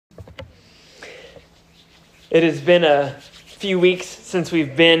It has been a few weeks since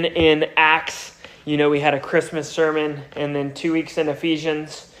we've been in Acts. You know, we had a Christmas sermon and then 2 weeks in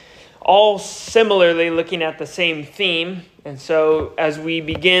Ephesians, all similarly looking at the same theme. And so as we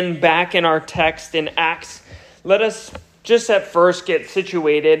begin back in our text in Acts, let us just at first get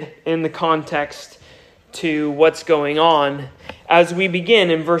situated in the context to what's going on. As we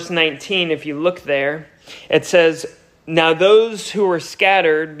begin in verse 19, if you look there, it says, "Now those who were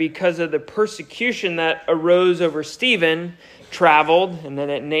scattered because of the persecution that arose over Stephen traveled," and then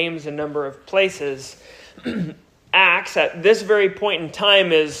it names a number of places. Acts, at this very point in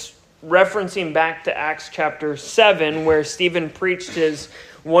time, is referencing back to Acts chapter 7, where Stephen preached his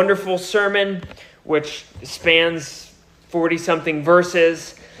wonderful sermon, which spans 40-something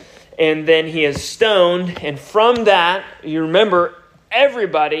verses, and then he is stoned. And from that, you remember,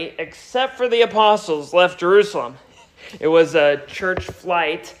 everybody except for the apostles left Jerusalem. It was a church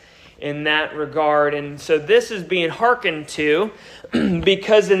flight in that regard. And so this is being hearkened to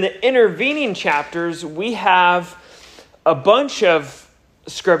because in the intervening chapters, we have a bunch of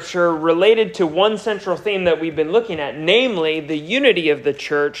scripture related to one central theme that we've been looking at, namely the unity of the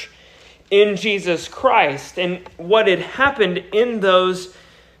church in Jesus Christ. And what had happened in those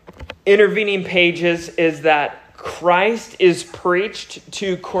intervening pages is that Christ is preached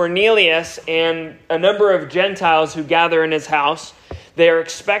to Cornelius and a number of Gentiles who gather in his house. They are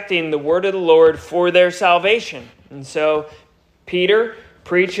expecting the word of the Lord for their salvation. And so Peter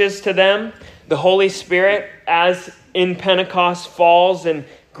preaches to them. The Holy Spirit, as in Pentecost, falls and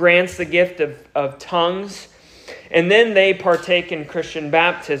grants the gift of tongues. And then they partake in Christian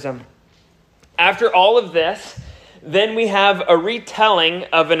baptism. After all of this, then we have a retelling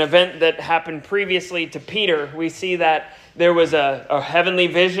of an event that happened previously to Peter. We see that there was a heavenly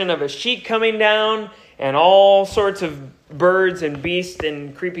vision of a sheet coming down and all sorts of birds and beasts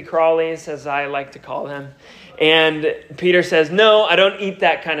and creepy crawlies, as I like to call them. And Peter says, "No, I don't eat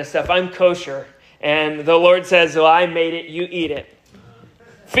that kind of stuff. I'm kosher." And the Lord says, "Well, I made it. You eat it.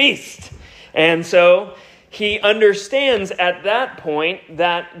 Feast." And so he understands at that point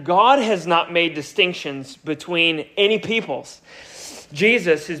that God has not made distinctions between any peoples.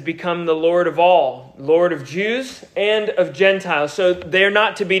 Jesus has become the Lord of all, Lord of Jews and of Gentiles. So they're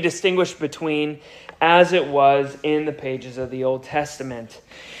not to be distinguished between as it was in the pages of the Old Testament.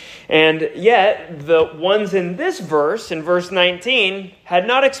 And yet, the ones in this verse, in verse 19, had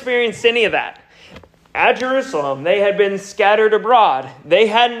not experienced any of that. At Jerusalem, they had been scattered abroad. They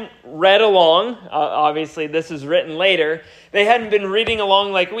hadn't read along. Obviously, this is written later. They hadn't been reading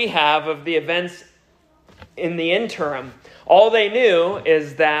along like we have of the events in the interim. All they knew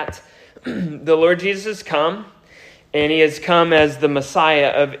is that the Lord Jesus has come, and he has come as the Messiah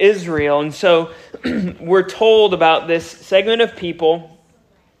of Israel. And so we're told about this segment of people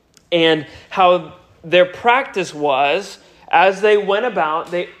and how their practice was, as they went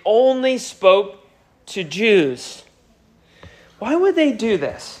about, they only spoke to Jews. Why would they do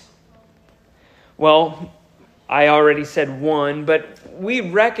this? Well, I already said one, but we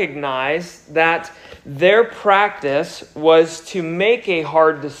recognize that their practice was to make a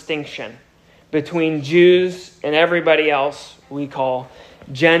hard distinction between Jews and everybody else we call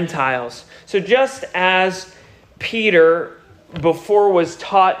Gentiles. So just as Peter before was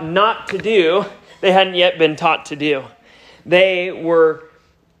taught not to do, they hadn't yet been taught to do. They were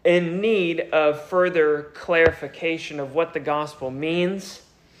in need of further clarification of what the gospel means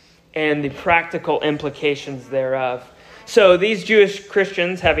and the practical implications thereof. So these Jewish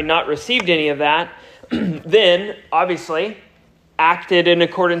Christians, having not received any of that, then obviously acted in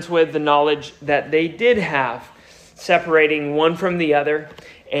accordance with the knowledge that they did have, separating one from the other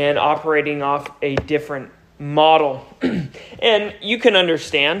and operating off a different model. And you can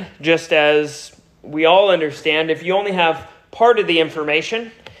understand, just as we all understand, if you only have part of the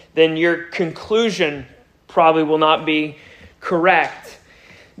information, then your conclusion probably will not be correct.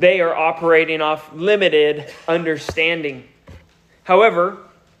 They are operating off limited understanding. However,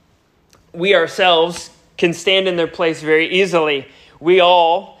 we ourselves can stand in their place very easily. We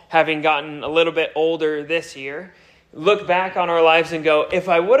all, having gotten a little bit older this year, look back on our lives and go, if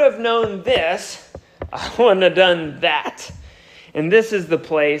I would have known this, I wouldn't have done that. And this is the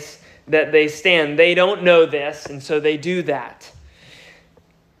place that they stand. They don't know this, and so they do that.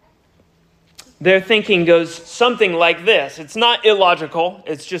 Their thinking goes something like this. It's not illogical.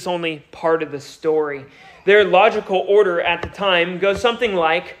 It's just only part of the story. Their logical order at the time goes something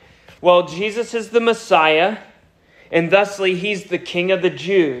like, well, Jesus is the Messiah, and thusly he's the King of the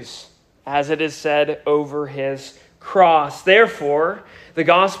Jews, as it is said over his cross. Therefore, the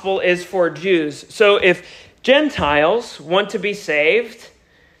gospel is for Jews. So if Gentiles want to be saved,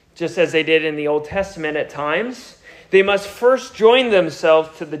 just as they did in the Old Testament at times, they must first join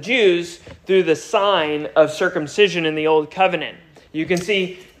themselves to the Jews through the sign of circumcision in the Old Covenant. You can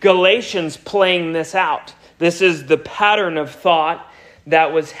see Galatians playing this out. This is the pattern of thought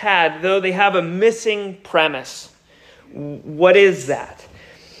that was had, though they have a missing premise. What is that?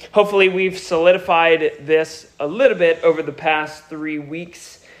 Hopefully we've solidified this a little bit over the past 3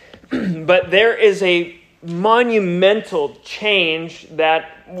 weeks. But there is a monumental change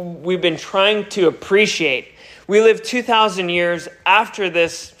that we've been trying to appreciate. We live 2,000 years after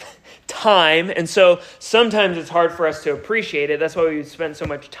this time, and so sometimes it's hard for us to appreciate it. That's why we spend so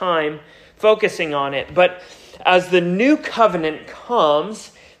much time focusing on it. But as the new covenant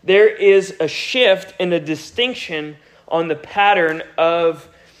comes, there is a shift and a distinction on the pattern of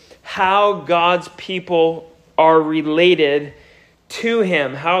how God's people are related to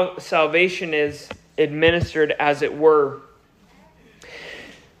him, how salvation is administered, as it were.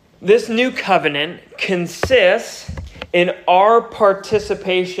 This new covenant consists in our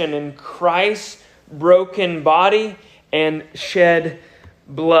participation in Christ's broken body and shed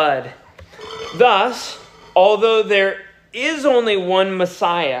blood. Thus, although there is only one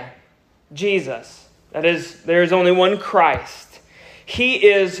Messiah, Jesus, that is, there is only one Christ, he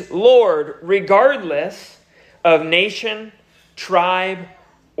is Lord regardless of nation, tribe,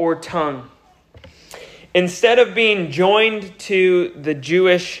 or tongue. Instead of being joined to the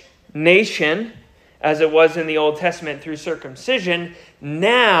Jewish nation, as it was in the Old Testament through circumcision,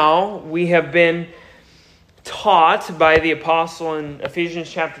 now we have been taught by the apostle in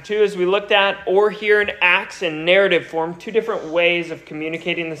Ephesians chapter 2, as we looked at, or here in Acts in narrative form, two different ways of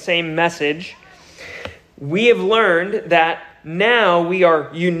communicating the same message. We have learned that now we are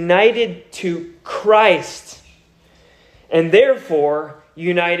united to Christ, and therefore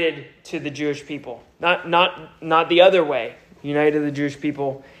united to the Jewish people. Not the other way. United to the Jewish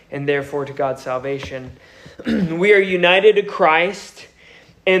people and therefore to God's salvation. We are united to Christ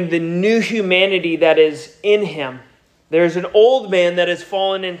and the new humanity that is in him. There's an old man that has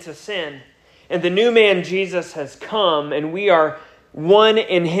fallen into sin, and the new man, Jesus, has come, and we are one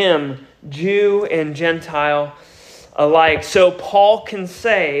in him, Jew and Gentile alike. So Paul can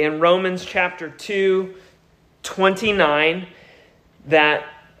say in Romans chapter 2:29 that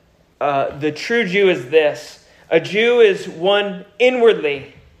the true Jew is this: a Jew is one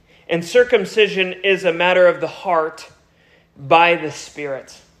inwardly, and circumcision is a matter of the heart by the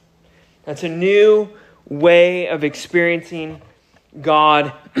Spirit. That's a new way of experiencing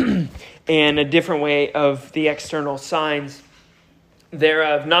God and a different way of the external signs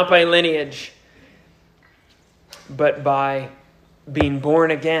thereof, not by lineage, but by being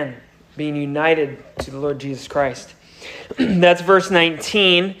born again, being united to the Lord Jesus Christ. That's verse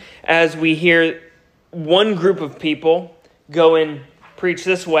 19, as we hear one group of people go and preach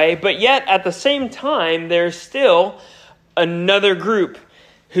this way, but yet at the same time, there's still another group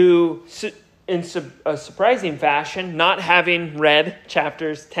who, in a surprising fashion, not having read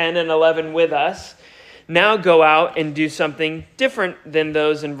chapters 10 and 11 with us, now go out and do something different than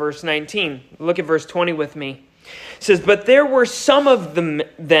those in verse 19. Look at verse 20 with me. It says, "But there were some of them,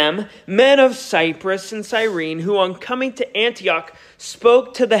 men of Cyprus and Cyrene, who on coming to Antioch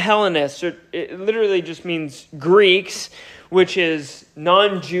spoke to the Hellenists," or it literally just means Greeks, which is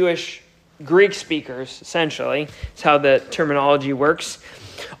non-Jewish Greek speakers, essentially. It's how the terminology works.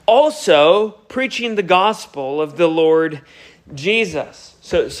 "Also preaching the gospel of the Lord Jesus."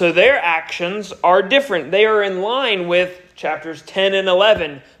 So their actions are different. They are in line with chapters 10 and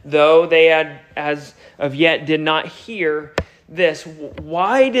 11, though they had, as of yet, did not hear this.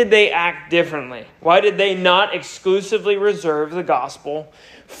 Why did they act differently? Why did they not exclusively reserve the gospel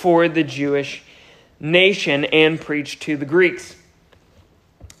for the Jewish nation and preach to the Greeks?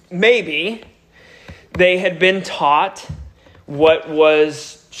 Maybe they had been taught what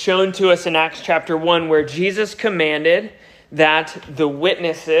was shown to us in Acts chapter 1, where Jesus commanded that the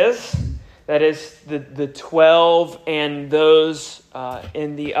witnesses, that is the 12 and those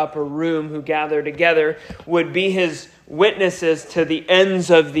in the upper room who gather together, would be his witnesses to the ends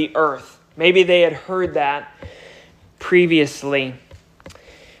of the earth. Maybe they had heard that previously.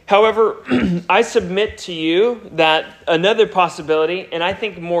 However, I submit to you that another possibility, and I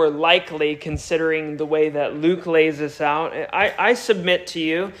think more likely considering the way that Luke lays this out, I submit to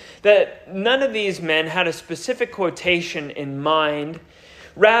you that none of these men had a specific quotation in mind.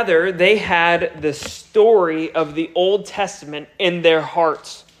 Rather, they had the story of the Old Testament in their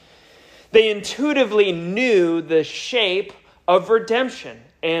hearts. They intuitively knew the shape of redemption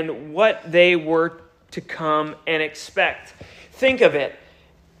and what they were to come and expect. Think of it.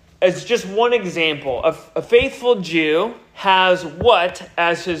 as just one example, a faithful Jew has what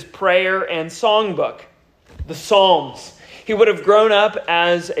as his prayer and songbook? The Psalms. He would have grown up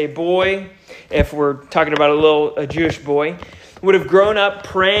as a boy, if we're talking about a Jewish boy, would have grown up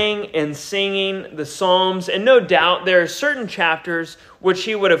praying and singing the Psalms. And no doubt there are certain chapters which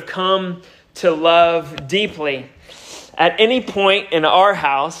he would have come to love deeply. At any point in our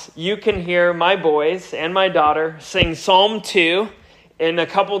house, you can hear my boys and my daughter sing Psalm 2 in a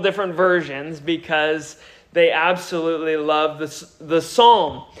couple different versions because they absolutely love the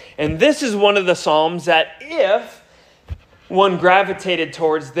psalm. And this is one of the psalms that if one gravitated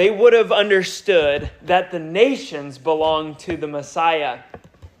towards, they would have understood that the nations belong to the Messiah.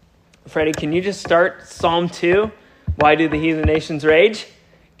 Freddie, can you just start Psalm 2? Why do the heathen nations rage?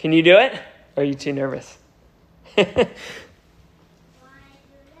 Can you do it? Or are you too nervous?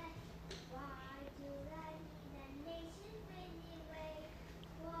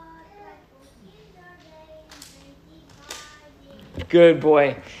 Good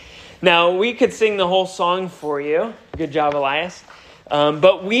boy. Now, we could sing the whole song for you. Good job, Elias.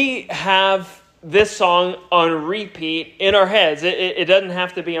 But we have this song on repeat in our heads. It doesn't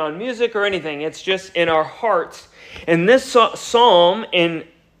have to be on music or anything. It's just in our hearts. And this psalm in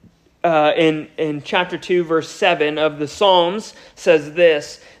chapter 2, verse 7 of the Psalms says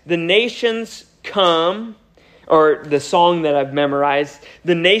this: the nations come, or the song that I've memorized,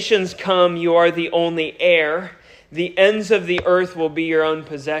 the nations come, you are the only heir. The ends of the earth will be your own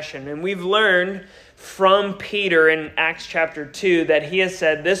possession. And we've learned from Peter in Acts chapter 2 that he has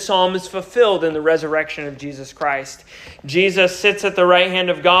said this psalm is fulfilled in the resurrection of Jesus Christ. Jesus sits at the right hand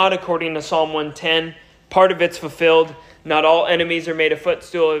of God according to Psalm 110. Part of it's fulfilled. Not all enemies are made a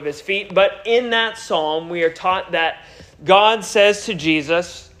footstool of his feet. But in that psalm, we are taught that God says to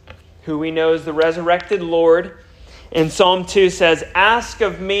Jesus, who we know is the resurrected Lord, in Psalm 2 says, ask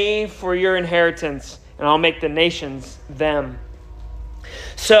of me for your inheritance, and I'll make the nations them.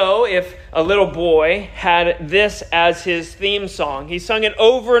 So if a little boy had this as his theme song, he sung it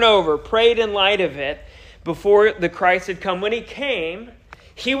over and over, prayed in light of it before the Christ had come. When he came,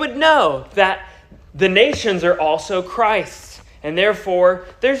 he would know that the nations are also Christ's. And therefore,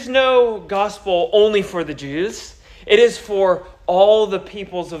 there's no gospel only for the Jews. It is for all the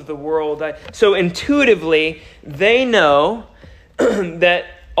peoples of the world. So intuitively, they know that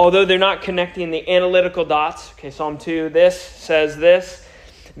although they're not connecting the analytical dots, okay, Psalm 2, this says this,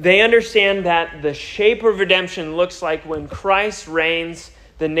 they understand that the shape of redemption looks like when Christ reigns,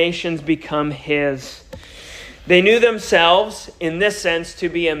 the nations become his. They knew themselves, in this sense, to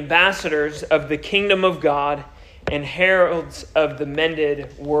be ambassadors of the kingdom of God and heralds of the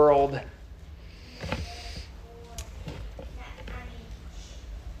mended world.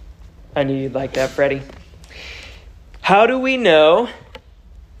 I knew you'd like that, Freddie. How do we know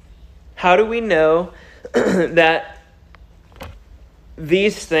that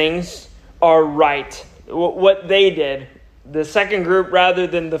these things are right? What they did, the second group rather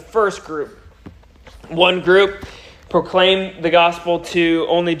than the first group. One group proclaimed the gospel to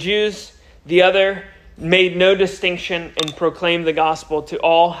only Jews. The other made no distinction and proclaimed the gospel to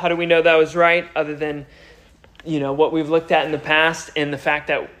all. How do we know that was right? Other than, what we've looked at in the past and the fact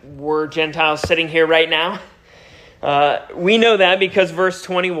that we're Gentiles sitting here right now. We know that because verse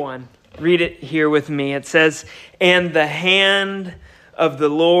 21, read it here with me. It says, and the hand of the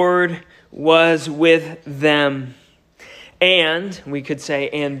Lord was with them. And, we could say,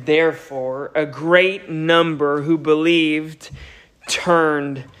 and therefore, a great number who believed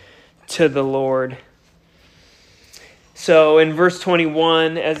turned to the Lord. So in verse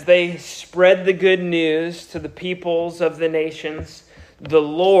 21, as they spread the good news to the peoples of the nations, the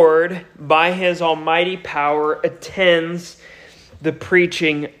Lord, by his almighty power, attends the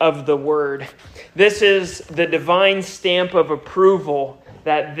preaching of the word. This is the divine stamp of approval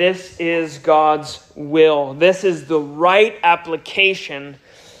that this is God's will. This is the right application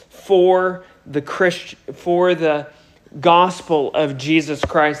for the gospel of Jesus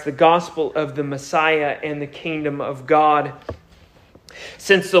Christ, the gospel of the Messiah and the kingdom of God.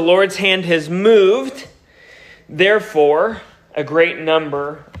 Since the Lord's hand has moved, therefore, a great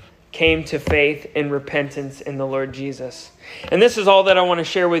number came to faith and repentance in the Lord Jesus. And this is all that I want to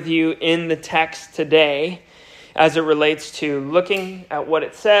share with you in the text today as it relates to looking at what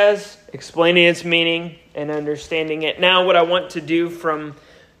it says, explaining its meaning, and understanding it. Now, what I want to do from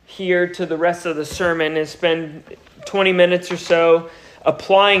here to the rest of the sermon is spend 20 minutes or so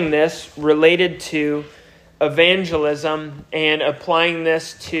applying this related to evangelism and applying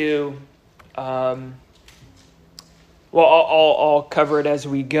this to, I'll cover it as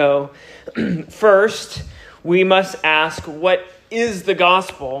we go. First, we must ask, what is the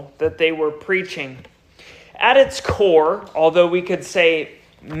gospel that they were preaching. At its core, although we could say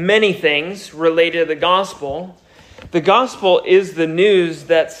many things related to the gospel is the news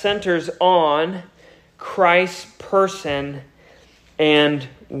that centers on Christ's person and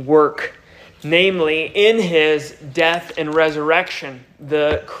work, namely in his death and resurrection.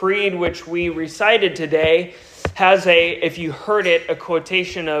 The creed which we recited today has if you heard it, a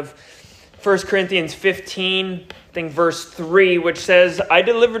quotation of 1 Corinthians 15, I think verse 3, which says, I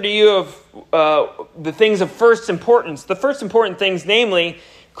delivered to you of the things of first importance. The first important things, namely,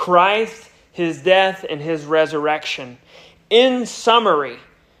 Christ, his death, and his resurrection. In summary,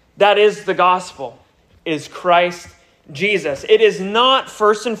 that is the gospel, is Christ Jesus. It is not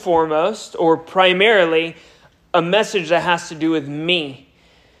first and foremost or primarily a message that has to do with me.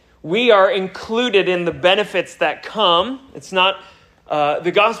 We are included in the benefits that come. It's not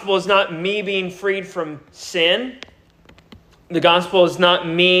the gospel is not me being freed from sin. The gospel is not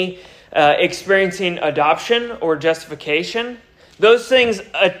me experiencing adoption or justification. Those things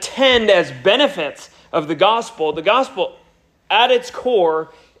attend as benefits of the gospel. The gospel, at its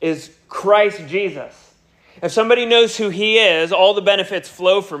core, is Christ Jesus. If somebody knows who he is, all the benefits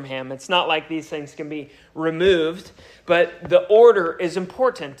flow from him. It's not like these things can be removed, but the order is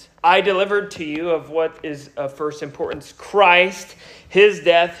important. I delivered to you of what is of first importance: Christ, his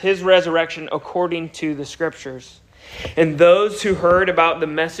death, his resurrection, according to the Scriptures. And those who heard about the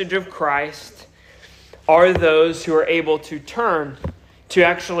message of Christ are those who are able to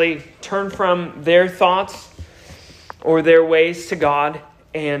actually turn from their thoughts or their ways to God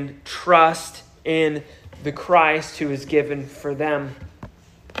and trust in the Christ who is given for them.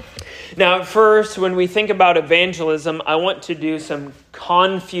 Now, first, when we think about evangelism, I want to do some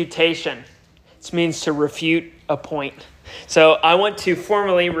confutation. This means to refute a point. So I want to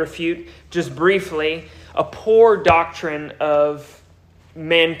formally refute, just briefly, a poor doctrine of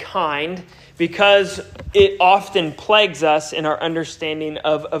mankind, because it often plagues us in our understanding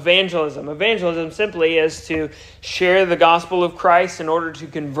of evangelism. Evangelism simply is to share the gospel of Christ in order to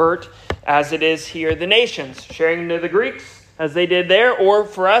convert, as it is here, the nations, sharing to the Greeks as they did there, or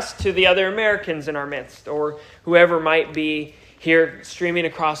for us to the other Americans in our midst, or whoever might be here streaming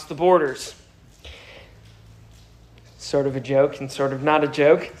across the borders. Sort of a joke and sort of not a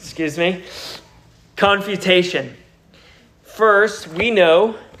joke, excuse me. Confutation. First, we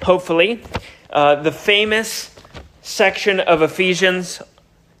know, hopefully, the famous section of Ephesians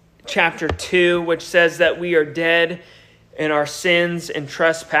chapter 2, which says that we are dead in our sins and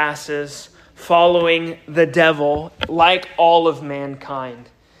trespasses, following the devil, like all of mankind.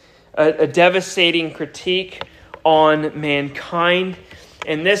 A devastating critique on mankind.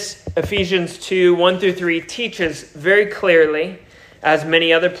 And this Ephesians 2, 1 through 3 teaches very clearly, as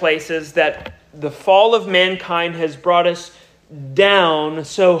many other places, that the fall of mankind has brought us down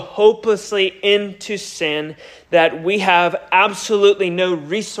so hopelessly into sin that we have absolutely no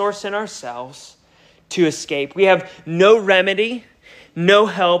resource in ourselves to escape. We have no remedy, no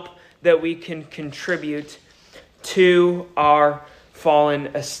help that we can contribute to our fallen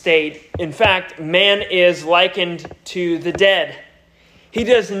estate. In fact, man is likened to the dead. He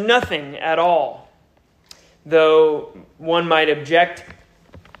does nothing at all. Though one might object,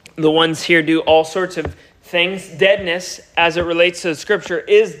 the ones here do all sorts of things. Deadness, as it relates to the Scripture,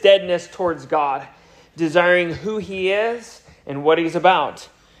 is deadness towards God, desiring who he is and what he's about.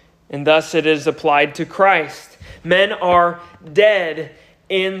 And thus it is applied to Christ. Men are dead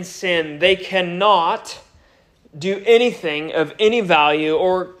in sin. They cannot do anything of any value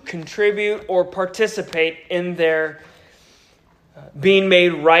or contribute or participate in their being made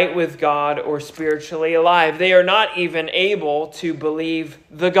right with God or spiritually alive. They are not even able to believe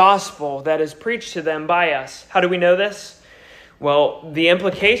the gospel that is preached to them by us. How do we know this? Well, the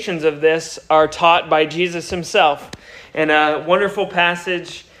implications of this are taught by Jesus himself. In a wonderful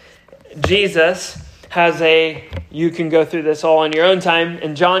passage, Jesus has you can go through this all in your own time.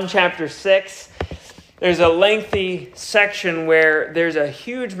 In John chapter 6, there's a lengthy section where there's a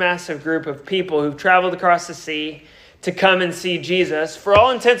huge, massive group of people who've traveled across the sea to come and see Jesus. For all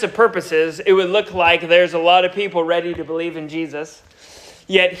intents and purposes, it would look like there's a lot of people ready to believe in Jesus.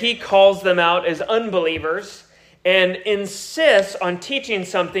 Yet he calls them out as unbelievers and insists on teaching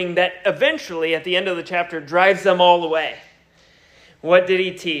something that eventually, at the end of the chapter, drives them all away. What did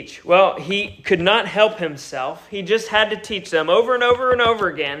he teach? Well, he could not help himself. He just had to teach them over and over and over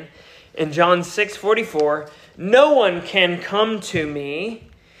again. In John 6:44, no one can come to me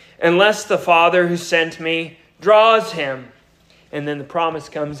unless the Father who sent me draws him. And then the promise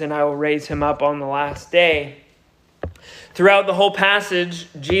comes, and I will raise him up on the last day. Throughout the whole passage,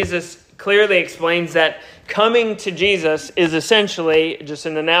 Jesus clearly explains that coming to Jesus is essentially just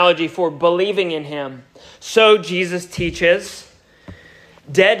an analogy for believing in him. So Jesus teaches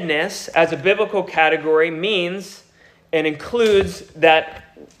deadness as a biblical category means and includes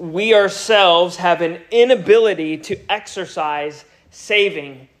that we ourselves have an inability to exercise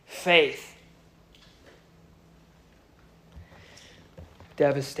saving faith.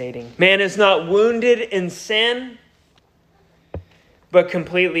 Devastating. Man is not wounded in sin, but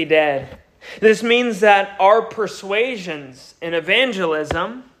completely dead. This means that our persuasions in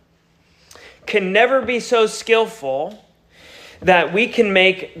evangelism can never be so skillful that we can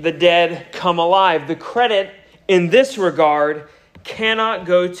make the dead come alive. The credit in this regard cannot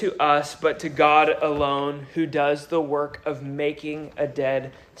go to us, but to God alone, who does the work of making a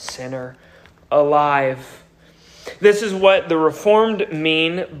dead sinner alive. This is what the Reformed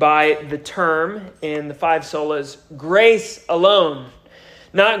mean by the term in the five solas, grace alone.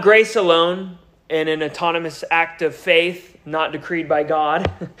 Not grace alone in an autonomous act of faith, not decreed by God,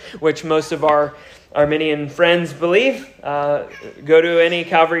 which most of our Arminian friends believe. Go to any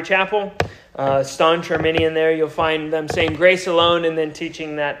Calvary Chapel, staunch Arminian there, you'll find them saying grace alone and then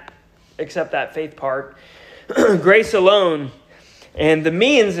teaching that, except that faith part. Grace alone. And the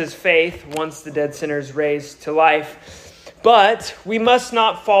means is faith once the dead sinner is raised to life. But we must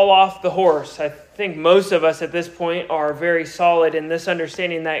not fall off the horse. I think most of us at this point are very solid in this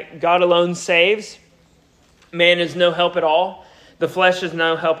understanding that God alone saves. Man is no help at all. The flesh is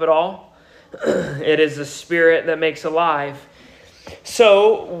no help at all. It is the Spirit that makes alive.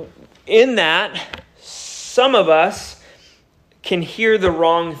 So in that, some of us can hear the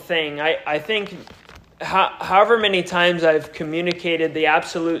wrong thing. I think however many times I've communicated the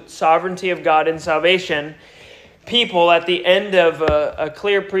absolute sovereignty of God in salvation, people at the end of a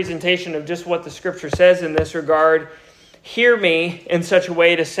clear presentation of just what the Scripture says in this regard hear me in such a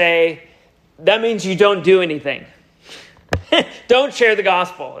way to say, that means you don't do anything. Don't share the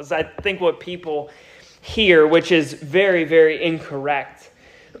gospel, is I think what people hear, which is very, very incorrect.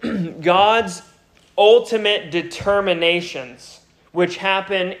 God's ultimate determinations, which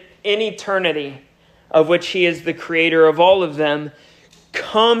happen in eternity, of which he is the creator of all of them,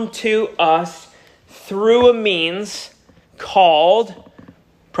 come to us through a means called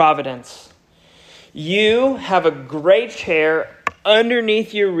providence. You have a great chair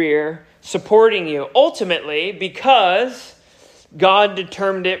underneath your rear supporting you, ultimately because God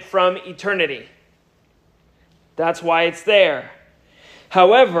determined it from eternity. That's why it's there.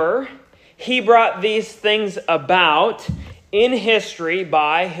 However, he brought these things about in history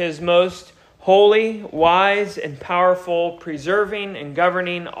by his most holy, wise, and powerful, preserving and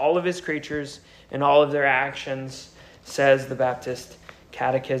governing all of his creatures and all of their actions, says the Baptist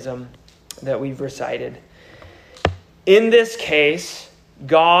Catechism that we've recited. In this case,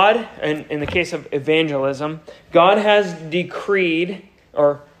 God, and in the case of evangelism, God has decreed,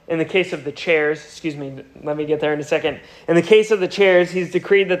 or in the case of the chairs, let me get there in a second. In the case of the chairs, he's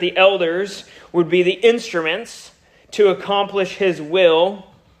decreed that the elders would be the instruments to accomplish his will,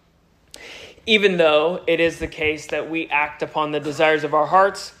 even though it is the case that we act upon the desires of our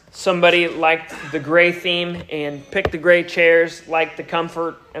hearts. Somebody liked the gray theme and picked the gray chairs, liked the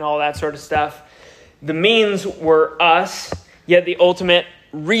comfort and all that sort of stuff. The means were us, yet the ultimate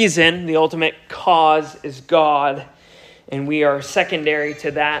reason, the ultimate cause is God. And we are secondary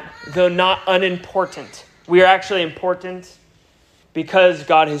to that, though not unimportant. We are actually important because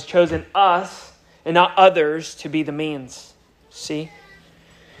God has chosen us and not others to be the means. See?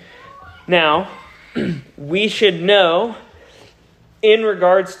 Now, we should know in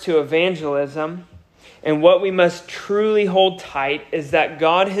regards to evangelism, and what we must truly hold tight is that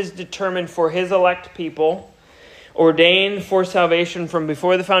God has determined for his elect people, ordained for salvation from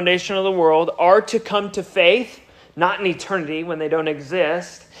before the foundation of the world, are to come to faith, not in eternity when they don't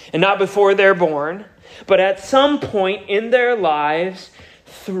exist, and not before they're born, but at some point in their lives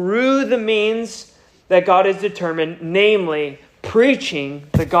through the means that God has determined, namely preaching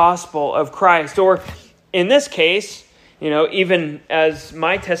the gospel of Christ. Or in this case, even as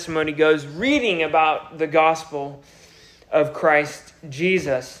my testimony goes, reading about the gospel of Christ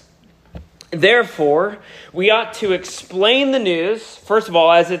Jesus. Therefore, we ought to explain the news, first of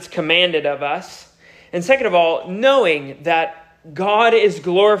all, as it's commanded of us, and second of all, knowing that God is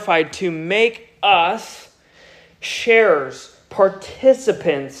glorified to make us sharers,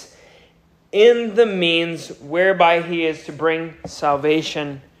 participants in the means whereby he is to bring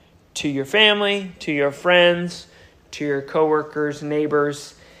salvation to your family, to your friends, to your coworkers,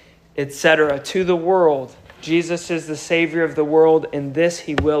 neighbors, etc., to the world. Jesus is the Savior of the world, and this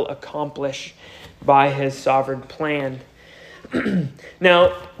he will accomplish by his sovereign plan.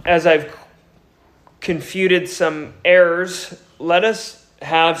 Now, as I've confuted some errors, let us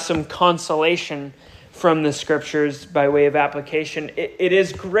have some consolation from the scriptures by way of application. It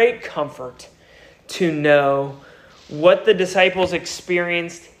is great comfort to know what the disciples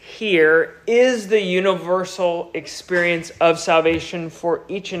experienced here is the universal experience of salvation for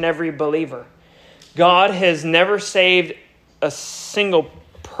each and every believer. God has never saved a single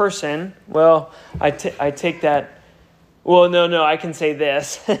person. Well, I take that. Well, no, I can say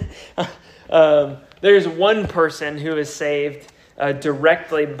this. There's one person who is saved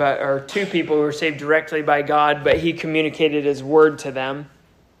directly, or two people who are saved directly by God, but he communicated his word to them.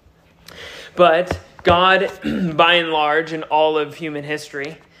 But God, by and large, in all of human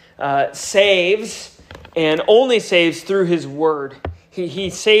history, saves, and only saves through his word. He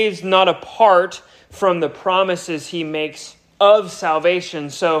saves not apart from the promises he makes of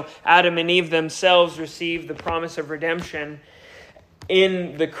salvation. So Adam and Eve themselves received the promise of redemption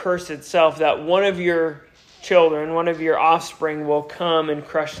in the curse itself, that one of your children, one of your offspring will come and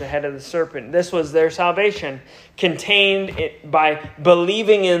crush the head of the serpent. This was their salvation, contained by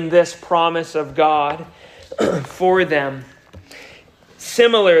believing in this promise of God for them.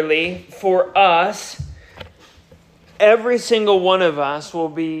 Similarly, for us, every single one of us will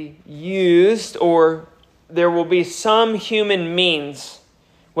be used, or there will be some human means,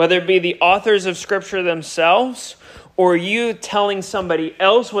 whether it be the authors of Scripture themselves, or you telling somebody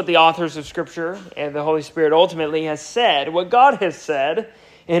else what the authors of Scripture and the Holy Spirit ultimately has said, what God has said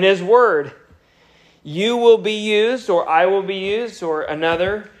in His Word. You will be used, or I will be used, or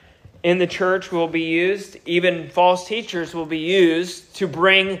another in the church will be used. Even false teachers will be used to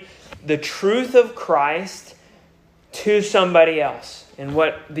bring the truth of Christ to somebody else. And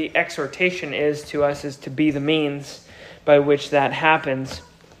what the exhortation is to us is to be the means by which that happens.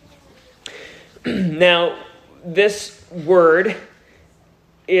 Now, this word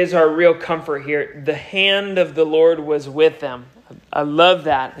is our real comfort here. The hand of the Lord was with them. I love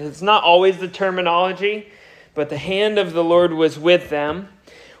that. It's not always the terminology, but the hand of the Lord was with them,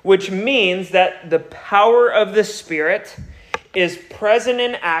 which means that the power of the Spirit is present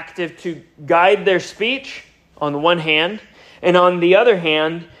and active to guide their speech on the one hand, and on the other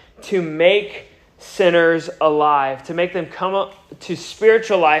hand, to make sinners alive, to make them come up to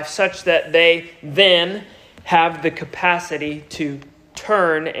spiritual life such that they then have the capacity to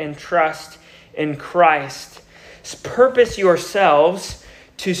turn and trust in Christ. Purpose yourselves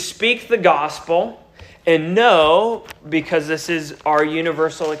to speak the gospel and know, because this is our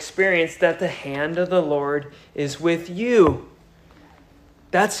universal experience, that the hand of the Lord is with you.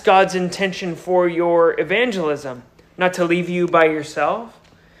 That's God's intention for your evangelism, not to leave you by yourself.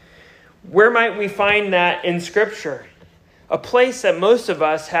 Where might we find that in Scripture? A place that most of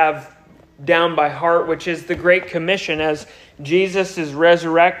us have down by heart, which is the Great Commission, as Jesus is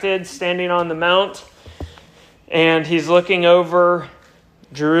resurrected, standing on the mount, and he's looking over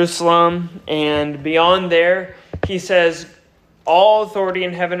Jerusalem, and beyond there, he says, all authority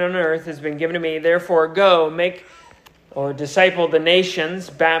in heaven and earth has been given to me, therefore go, make or disciple the nations,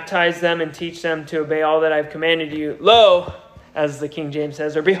 baptize them and teach them to obey all that I've commanded you. Lo, as the King James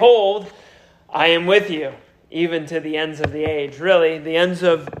says, or behold, I am with you, even to the ends of the age. Really, the ends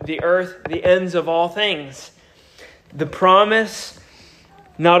of the earth, the ends of all things. The promise,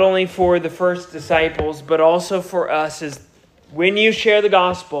 not only for the first disciples, but also for us, is when you share the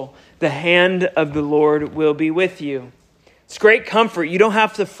gospel, the hand of the Lord will be with you. It's great comfort. You don't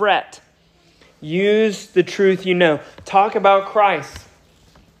have to fret. Use the truth you know. Talk about Christ,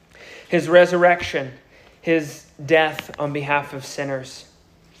 His resurrection, His death on behalf of sinners.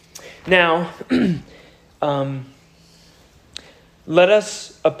 Now, let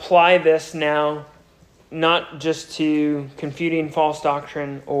us apply this now, not just to confuting false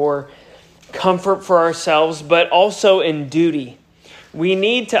doctrine or comfort for ourselves, but also in duty. We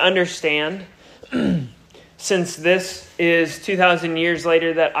need to understand, since this is 2,000 years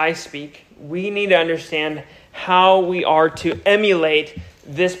later that I speak, we need to understand how we are to emulate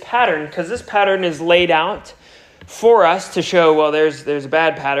this pattern, because this pattern is laid out for us to show, well, there's a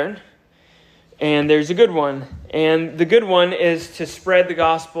bad pattern and there's a good one. And the good one is to spread the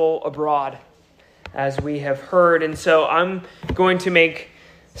gospel abroad, as we have heard. And so I'm going to make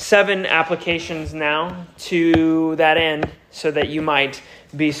 7 applications now to that end, so that you might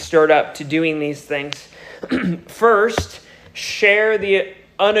be stirred up to doing these things. First, share the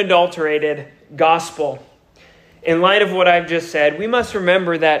unadulterated gospel. In light of what I've just said, we must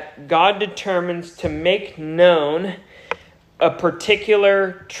remember that God determines to make known a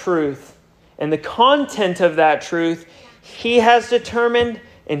particular truth. And the content of that truth, He has determined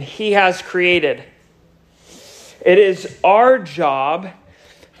and He has created. It is our job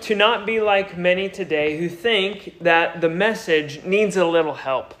to not be like many today who think that the message needs a little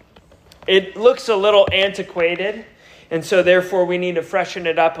help. It looks a little antiquated, and so therefore we need to freshen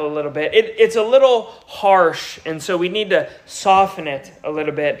it up a little bit. It's a little harsh, and so we need to soften it a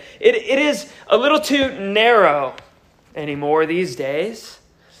little bit. It is a little too narrow anymore these days.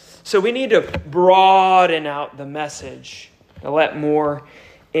 So we need to broaden out the message and let more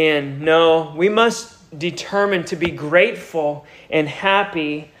in. No, we must determine to be grateful and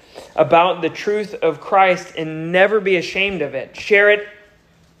happy about the truth of Christ and never be ashamed of it. Share it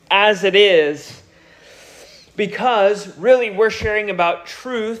as it is, because really we're sharing about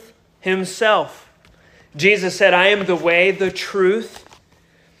truth himself. Jesus said, I am the way, the truth,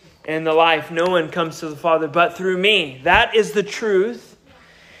 and the life. No one comes to the Father but through me. That is the truth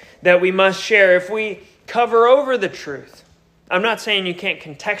that we must share. If we cover over the truth, I'm not saying you can't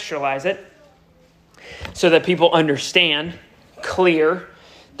contextualize it so that people understand, clear.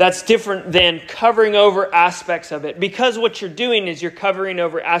 That's different than covering over aspects of it. Because what you're doing is you're covering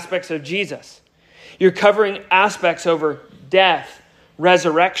over aspects of Jesus. You're covering aspects over death,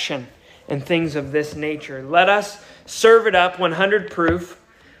 resurrection, and things of this nature. Let us serve it up 100 proof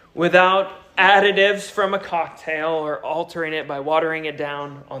without additives from a cocktail or altering it by watering it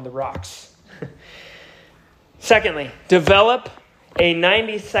down on the rocks. Secondly, develop a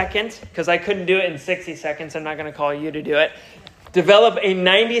 90-second, because I couldn't do it in 60 seconds. I'm not going to call you to do it. Develop a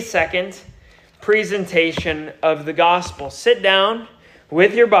 90-second presentation of the gospel. Sit down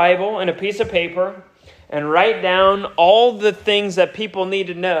with your Bible and a piece of paper and write down all the things that people need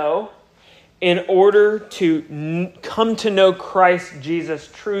to know in order to come to know Christ Jesus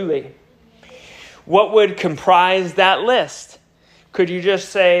truly. What would comprise that list? Could you just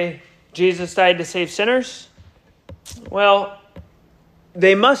say, Jesus died to save sinners? Well,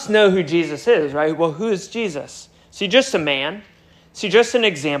 they must know who Jesus is, right? Well, who is Jesus? Is he just a man? Is he just an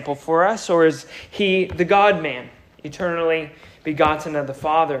example for us? Or is he the God-man, eternally begotten of the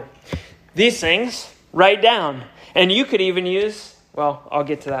Father? These things, write down. And you could even use, well, I'll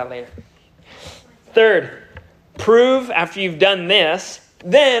get to that later. Third, prove after you've done this.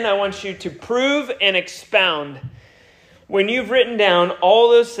 Then I want you to prove and expound. When you've written down all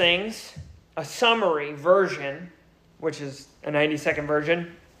those things, a summary version, which is a 90-second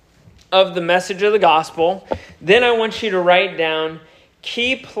version of the message of the gospel, then I want you to write down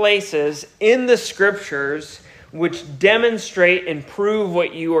key places in the scriptures which demonstrate and prove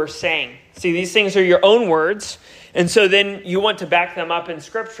what you are saying. See, these things are your own words, and so then you want to back them up in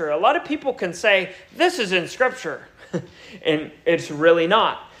scripture. A lot of people can say, this is in scripture, and it's really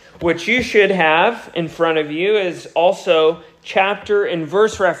not. What you should have in front of you is also chapter and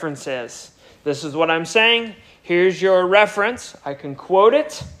verse references. This is what I'm saying. Here's your reference. I can quote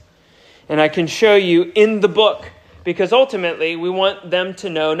it, and I can show you in the book. Because ultimately, we want them to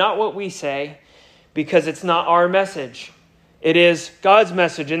know not what we say, because it's not our message. It is God's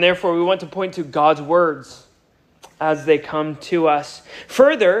message, and therefore we want to point to God's words as they come to us.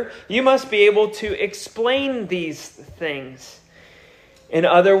 Further, you must be able to explain these things in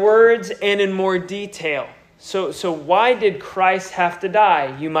other words and in more detail. So why did Christ have to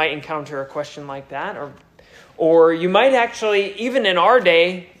die? You might encounter a question like that, or you might actually, even in our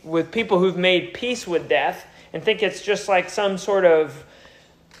day, with people who've made peace with death, and think it's just like some sort of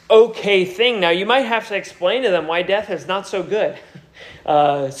okay thing. Now, you might have to explain to them why death is not so good.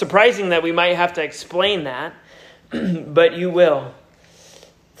 Surprising that we might have to explain that, but you will.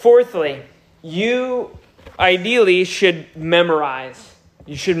 Fourthly, you ideally should memorize.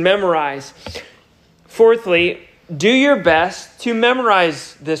 You should memorize. Fourthly, do your best to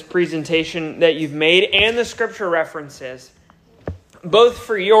memorize this presentation that you've made and the scripture references, both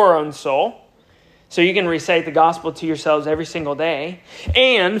for your own soul, so you can recite the gospel to yourselves every single day,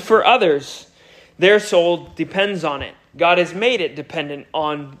 and for others. Their soul depends on it. God has made it dependent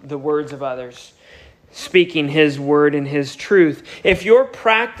on the words of others, speaking his word and his truth. If your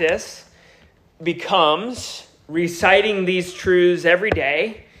practice becomes reciting these truths every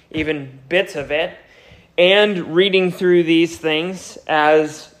day, even bits of it, and reading through these things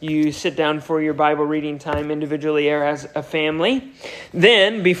as you sit down for your Bible reading time individually or as a family,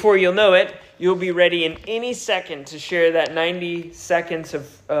 then before you'll know it, you'll be ready in any second to share that 90 seconds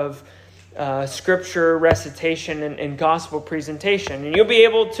of scripture recitation and gospel presentation. And you'll be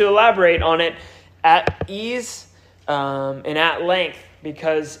able to elaborate on it at ease and at length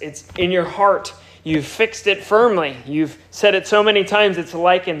because it's in your heart. You've fixed it firmly. You've said it so many times it's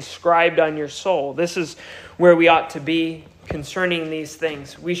like inscribed on your soul. This is where we ought to be concerning these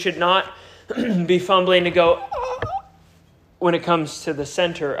things. We should not be fumbling to go when it comes to the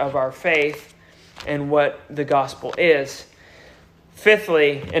center of our faith and what the gospel is.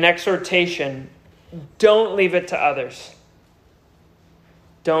 Fifthly, an exhortation, don't leave it to others.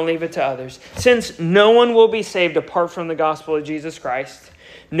 Don't leave it to others. Since no one will be saved apart from the gospel of Jesus Christ,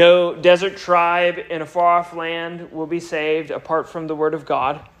 no desert tribe in a far-off land will be saved apart from the word of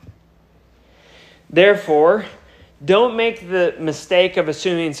God. Therefore, don't make the mistake of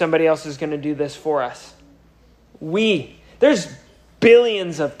assuming somebody else is going to do this for us. There's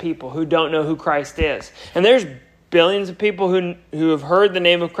billions of people who don't know who Christ is. And there's billions of people who have heard the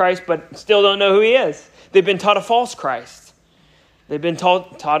name of Christ but still don't know who he is. They've been taught a false Christ. They've been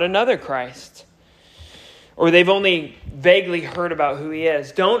taught another Christ. Or they've only vaguely heard about who he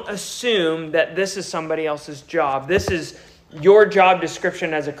is. Don't assume that this is somebody else's job. This is your job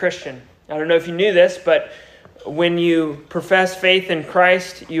description as a Christian. I don't know if you knew this, but when you profess faith in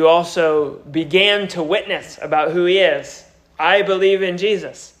Christ, you also began to witness about who he is. I believe in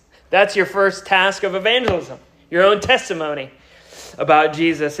Jesus. That's your first task of evangelism, your own testimony about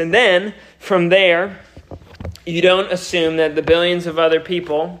Jesus. And then from there, you don't assume that the billions of other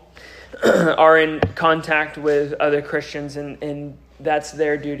people are in contact with other Christians, and that's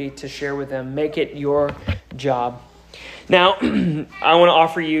their duty to share with them. Make it your job. Now, I want to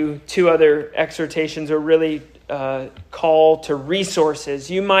offer you two other exhortations, or really call to resources.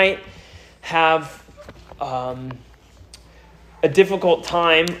 You might have a difficult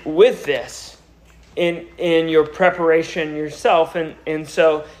time with this in your preparation yourself, and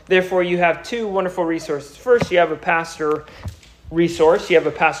so therefore you have two wonderful resources. First, you have a pastoral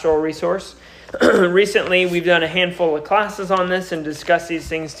resource. Recently, we've done a handful of classes on this and discussed these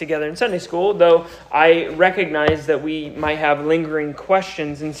things together in Sunday school, though I recognize that we might have lingering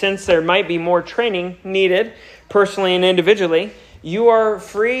questions, and since there might be more training needed personally and individually, you are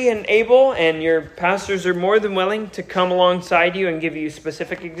free and able, and your pastors are more than willing to come alongside you and give you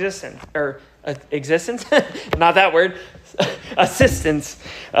specific assistance.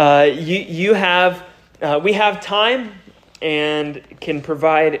 We have time and can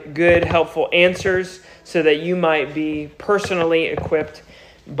provide good, helpful answers so that you might be personally equipped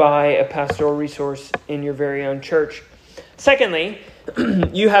by a pastoral resource in your very own church. Secondly,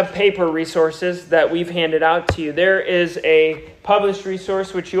 you have paper resources that we've handed out to you. There is a published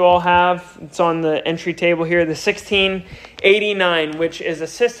resource which you all have. It's on the entry table here, the 1689, which is a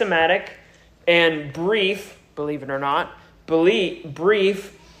systematic and brief, believe it or not,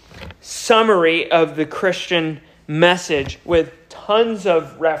 brief summary of the Christian message with tons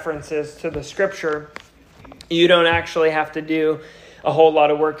of references to the scripture. You don't actually have to do a whole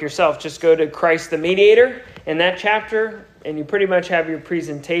lot of work yourself. Just go to Christ the Mediator in that chapter, and you pretty much have your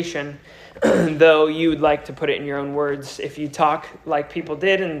presentation, though you would like to put it in your own words. If you talk like people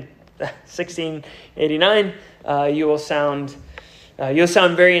did in 1689, you'll sound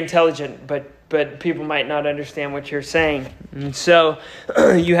very intelligent, but people might not understand what you're saying. And so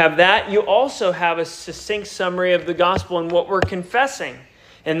you have that. You also have a succinct summary of the gospel and what we're confessing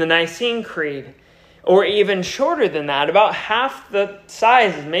in the Nicene Creed, or even shorter than that, about half the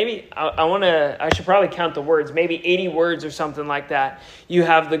size. Maybe I should probably count the words, maybe 80 words or something like that. You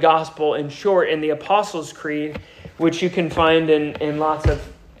have the gospel in short in the Apostles' Creed, which you can find in lots of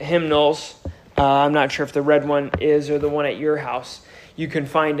hymnals. I'm not sure if the red one is or the one at your house. You can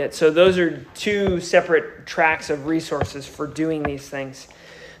find it. So those are two separate tracks of resources for doing these things.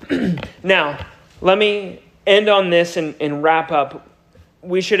 Now, let me end on this and wrap up.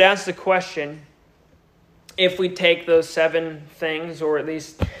 We should ask the question, if we take those 7 things, or at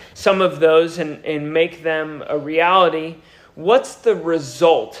least some of those, and make them a reality, what's the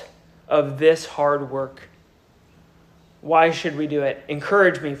result of this hard work? Why should we do it?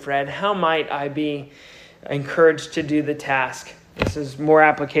 Encourage me, Fred. How might I be encouraged to do the task? This is more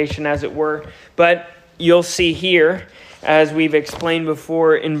application, as it were. But you'll see here, as we've explained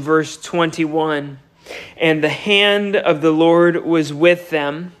before in verse 21, and the hand of the Lord was with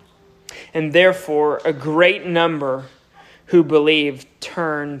them, and therefore a great number who believed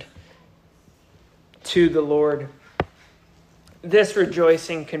turned to the Lord. This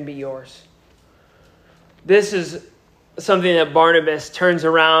rejoicing can be yours. This is something that Barnabas turns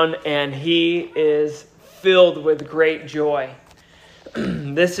around and he is filled with great joy.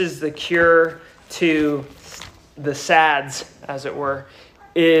 This is the cure to the sads, as it were,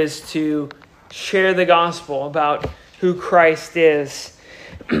 is to share the gospel about who Christ is,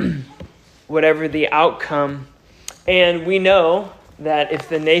 whatever the outcome. And we know that if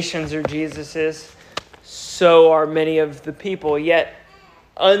the nations are Jesus's, so are many of the people yet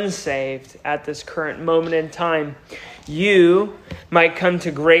unsaved at this current moment in time. You might come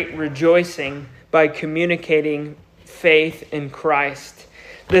to great rejoicing by communicating faith in Christ.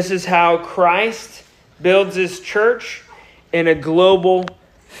 This is how Christ builds his church in a global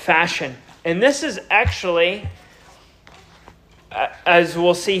fashion. And this is actually, as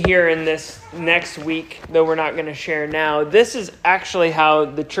we'll see here in this next week, though we're not going to share now, this is actually how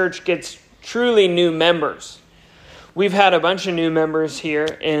the church gets truly new members. We've had a bunch of new members here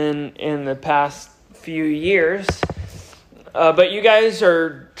in the past few years, but you guys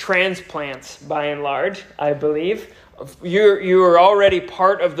are transplants by and large, I believe. You are already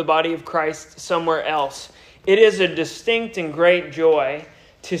part of the body of Christ somewhere else. It is a distinct and great joy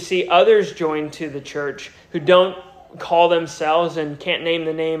to see others join to the church who don't call themselves and can't name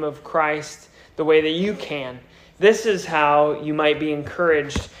the name of Christ the way that you can. This is how you might be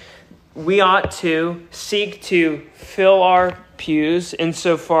encouraged. We ought to seek to fill our pews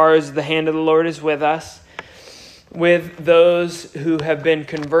insofar as the hand of the Lord is with us, with those who have been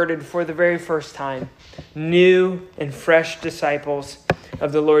converted for the very first time, new and fresh disciples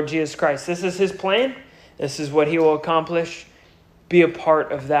of the Lord Jesus Christ. This is his plan. This is what he will accomplish. Be a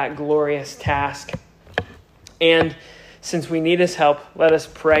part of that glorious task. And since we need his help, let us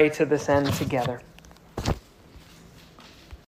pray to this end together.